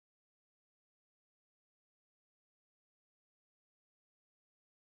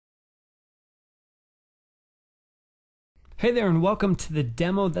Hey there, and welcome to the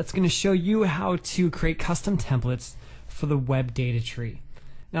demo that's going to show you how to create custom templates for the web data tree.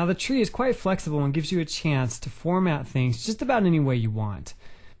 Now the tree is quite flexible and gives you a chance to format things just about any way you want.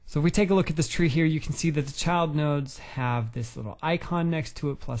 So if we take a look at this tree here, you can see that the child nodes have this little icon next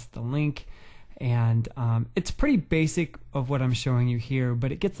to it plus the link, and it's pretty basic of what I'm showing you here,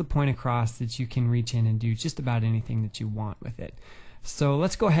 but it gets the point across that you can reach in and do just about anything that you want with it. So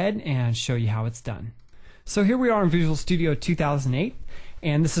let's go ahead and show you how it's done. So here we are in Visual Studio 2008,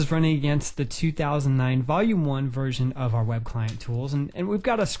 and this is running against the 2009 Volume 1 version of our web client tools, and we've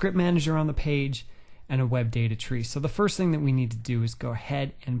got a script manager on the page and a web data tree. So the first thing that we need to do is go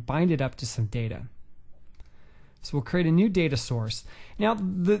ahead and bind it up to some data. So we'll create a new data source. Now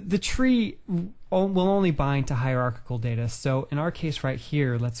the tree will only bind to hierarchical data, so in our case right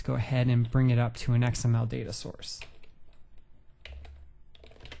here, let's go ahead and bring it up to an XML data source.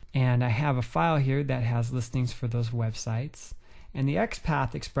 And I have a file here that has listings for those websites, and the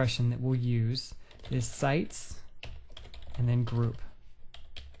XPath expression that we'll use is sites and then group.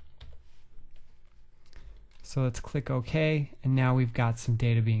 So let's click OK, and now we've got some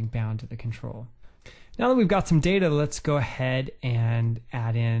data being bound to the control. Now that we've got some data, let's go ahead and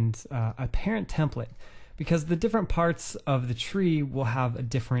add in a parent template, because the different parts of the tree will have a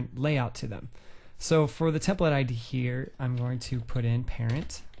different layout to them. So for the template ID here, I'm going to put in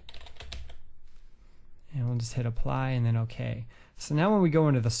parent, and we'll just hit apply and then OK. So now when we go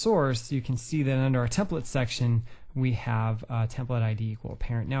into the source, you can see that under our template section we have template ID equal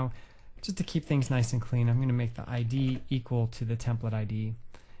parent. Now just to keep things nice and clean, I'm going to make the ID equal to the template ID.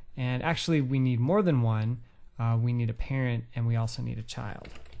 And actually we need more than one. We need a parent and we also need a child.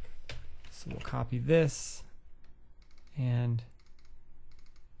 So we'll copy this and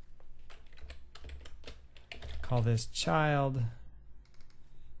call this child,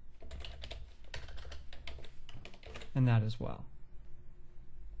 and that as well.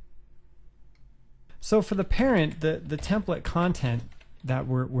 So for the parent, the template content that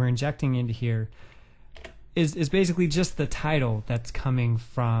we're injecting into here is basically just the title that's coming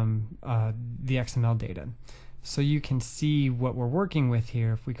from the XML data. So you can see what we're working with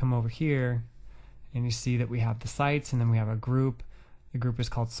here. If we come over here and you see that we have the sites and then we have a group. The group is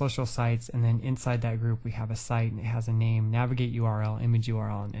called social sites, and then inside that group we have a site and it has a name, navigate URL, image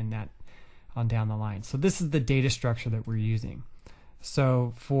URL, and that on down the line. So this is the data structure that we're using.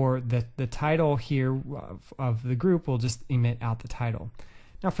 So for the title here of the group, we'll just emit out the title.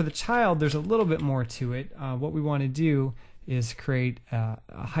 Now for the child, there's a little bit more to it. What we want to do is create a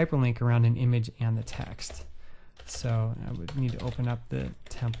hyperlink around an image and the text. So I would need to open up the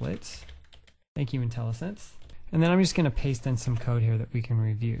template. Thank you, IntelliSense. And then I'm just going to paste in some code here that we can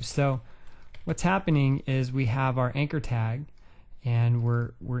review. So what's happening is we have our anchor tag, and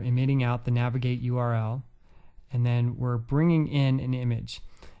we're emitting out the navigate URL, and then we're bringing in an image.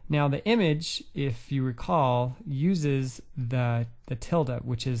 Now the image, if you recall, uses the tilde,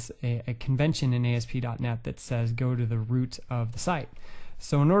 which is a convention in ASP.NET that says go to the root of the site.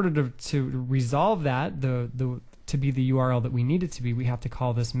 So in order to resolve that, to be the URL that we need it to be, we have to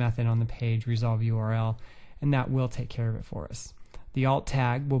call this method on the page resolve URL, and that will take care of it for us. The alt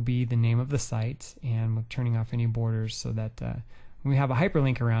tag will be the name of the site, and we're turning off any borders so that when we have a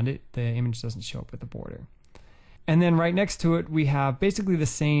hyperlink around it, the image doesn't show up with the border. And then right next to it, we have basically the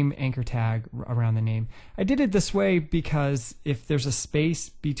same anchor tag around the name. I did it this way because if there's a space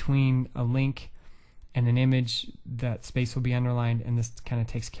between a link and an image, that space will be underlined, and this kind of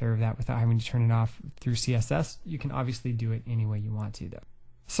takes care of that without having to turn it off through CSS. You can obviously do it any way you want to, though.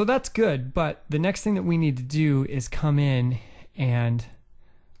 So that's good, but the next thing that we need to do is come in and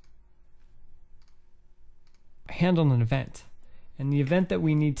handle an event. And the event that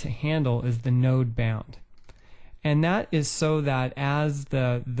we need to handle is the node bound. And that is so that as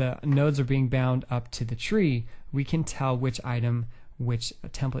the nodes are being bound up to the tree, we can tell which item, which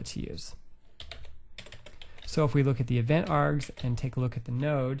template to use. So if we look at the event args and take a look at the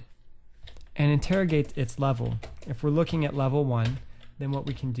node and interrogate its level, if we're looking at level 1, then what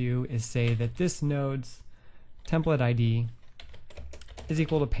we can do is say that this node's template ID is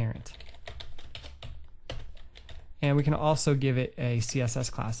equal to parent. And we can also give it a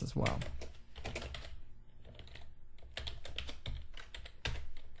CSS class as well.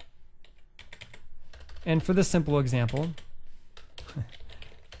 And for this simple example,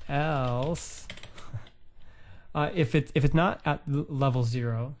 else, if it's not at level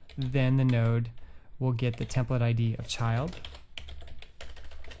 0, then the node will get the template ID of child.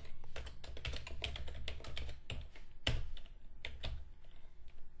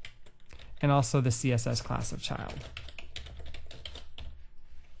 And also the CSS class of child.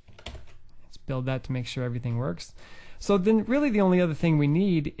 build that to make sure everything works. So then really the only other thing we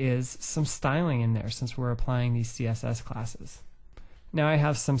need is some styling in there since we're applying these CSS classes. Now I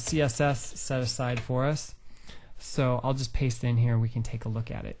have some CSS set aside for us, so I'll just paste it in here and we can take a look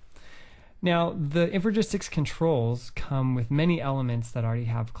at it. Now the Infragistics controls come with many elements that already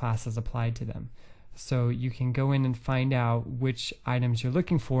have classes applied to them. So you can go in and find out which items you're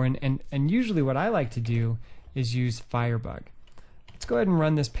looking for, and usually what I like to do is use Firebug. Let's go ahead and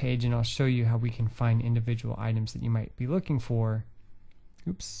run this page and I'll show you how we can find individual items that you might be looking for.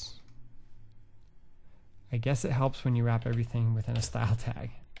 Oops. I guess it helps when you wrap everything within a style tag.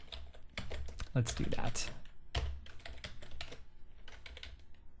 Let's do that.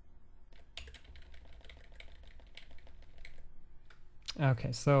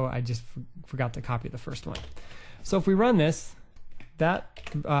 Okay, so I just forgot to copy the first one. So if we run this,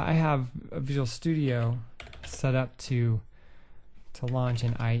 I have a Visual Studio set up to launch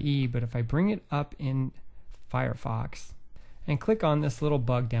in IE, but if I bring it up in Firefox and click on this little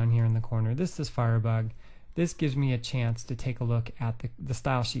bug down here in the corner, this is Firebug. This gives me a chance to take a look at the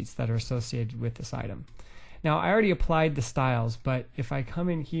style sheets that are associated with this item. Now I already applied the styles, but if I come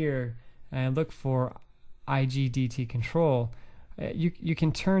in here and I look for IGDT control, you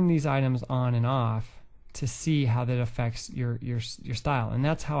can turn these items on and off to see how that affects your style, and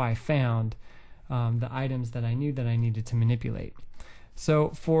that's how I found the items that I knew that I needed to manipulate. So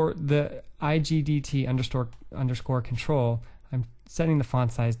for the IGDT underscore control, I'm setting the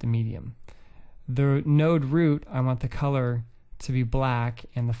font size to medium. The node root, I want the color to be black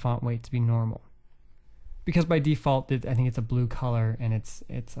and the font weight to be normal, because by default I think it's a blue color and it's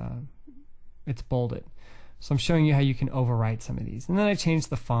bolded. So I'm showing you how you can overwrite some of these, and then I change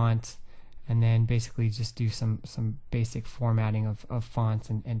the font and then basically just do some basic formatting of fonts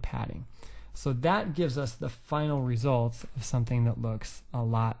and padding. So that gives us the final results of something that looks a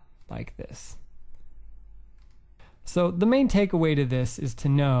lot like this. So the main takeaway to this is to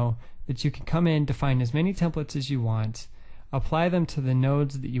know that you can come in, define as many templates as you want, apply them to the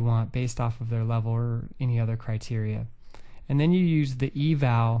nodes that you want based off of their level or any other criteria, and then you use the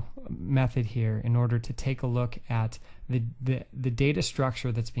eval method here in order to take a look at the data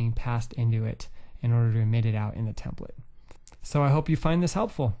structure that's being passed into it in order to emit it out in the template. So I hope you find this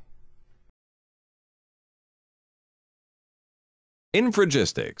helpful.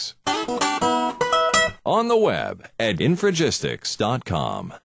 Infragistics. On the web at infragistics.com.